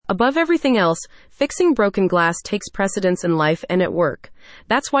Above everything else, fixing broken glass takes precedence in life and at work.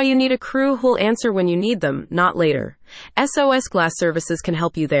 That's why you need a crew who'll answer when you need them, not later. SOS Glass Services can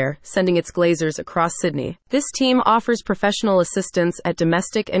help you there, sending its glazers across Sydney. This team offers professional assistance at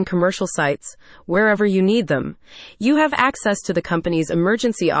domestic and commercial sites, wherever you need them. You have access to the company's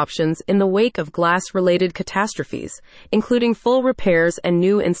emergency options in the wake of glass-related catastrophes, including full repairs and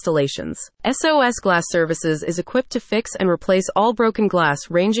new installations. SOS Glass Services is equipped to fix and replace all broken glass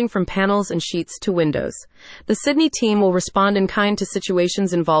ranging from panels and sheets to windows. The Sydney team will respond in kind to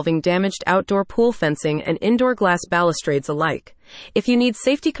situations involving damaged outdoor pool fencing and indoor glass balustrades alike. If you need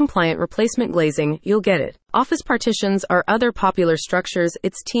safety-compliant replacement glazing, you'll get it. Office partitions are other popular structures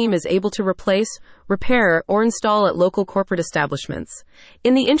its team is able to replace, repair, or install at local corporate establishments.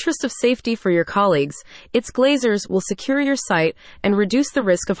 In the interest of safety for your colleagues, its glazers will secure your site and reduce the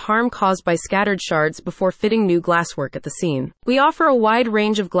risk of harm caused by scattered shards before fitting new glasswork at the scene. We offer a wide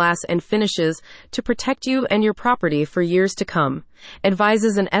range of glass and finishes to protect you and your property for years to come,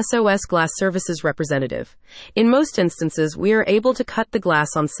 advises an SOS Glass Services representative. In most instances, we are able to cut the glass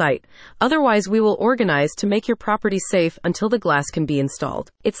on site. Otherwise, we will organize to make your property safe until the glass can be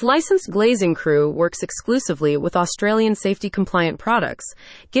installed. Its licensed glazing crew works exclusively with Australian safety-compliant products,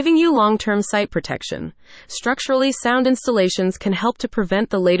 giving you long-term site protection. Structurally sound installations can help to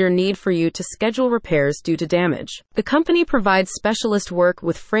prevent the later need for you to schedule repairs due to damage. The company provides specialist work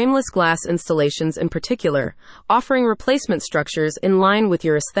with frameless glass installations in particular, offering replacement structures in line with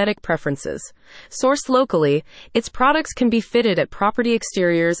your aesthetic preferences. Sourced locally, its products can be fitted at property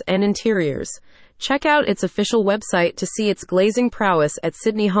exteriors and interiors. Check out its official website to see its glazing prowess at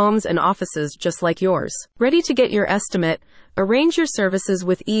Sydney homes and offices just like yours. Ready to get your estimate? Arrange your services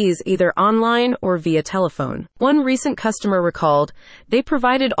with ease either online or via telephone. One recent customer recalled, they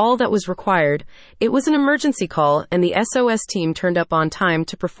provided all that was required. It was an emergency call and the SOS team turned up on time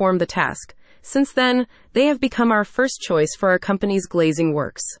to perform the task. Since then, they have become our first choice for our company's glazing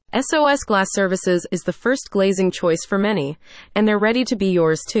works. SOS Glass Services is the first glazing choice for many, and they're ready to be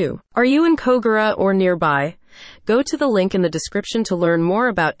yours too. Are you in Kogarah or nearby? Go to the link in the description to learn more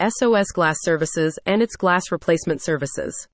about SOS Glass Services and its glass replacement services.